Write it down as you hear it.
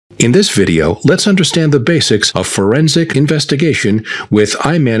In this video, let's understand the basics of forensic investigation with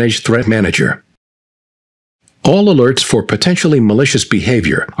iManage Threat Manager. All alerts for potentially malicious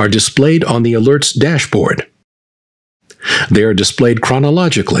behavior are displayed on the alerts dashboard. They are displayed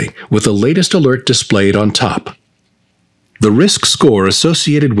chronologically, with the latest alert displayed on top. The risk score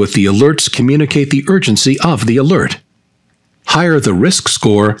associated with the alerts communicate the urgency of the alert. Higher the risk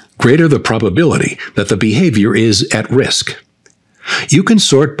score, greater the probability that the behavior is at risk. You can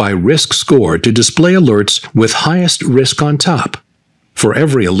sort by risk score to display alerts with highest risk on top. For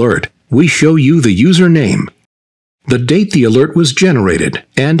every alert, we show you the user name, the date the alert was generated,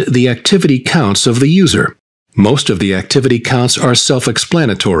 and the activity counts of the user. Most of the activity counts are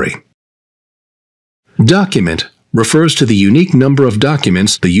self-explanatory. Document refers to the unique number of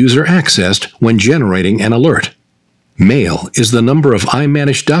documents the user accessed when generating an alert. Mail is the number of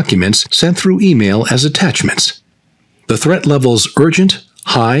iManage documents sent through email as attachments. The threat levels urgent,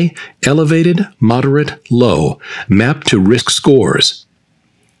 high, elevated, moderate, low map to risk scores.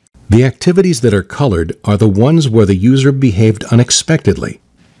 The activities that are colored are the ones where the user behaved unexpectedly.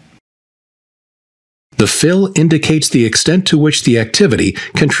 The fill indicates the extent to which the activity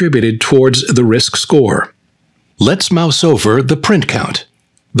contributed towards the risk score. Let's mouse over the print count.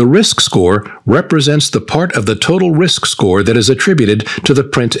 The risk score represents the part of the total risk score that is attributed to the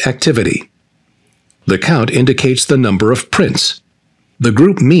print activity. The count indicates the number of prints. The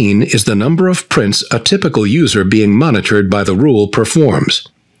group mean is the number of prints a typical user being monitored by the rule performs.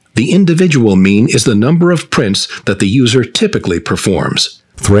 The individual mean is the number of prints that the user typically performs.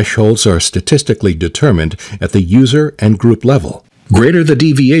 Thresholds are statistically determined at the user and group level. Greater the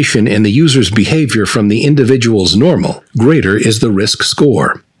deviation in the user's behavior from the individual's normal, greater is the risk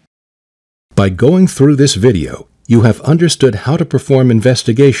score. By going through this video, you have understood how to perform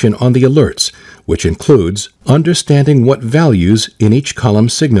investigation on the alerts, which includes understanding what values in each column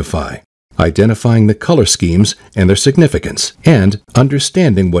signify, identifying the color schemes and their significance, and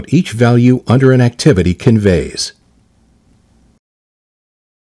understanding what each value under an activity conveys.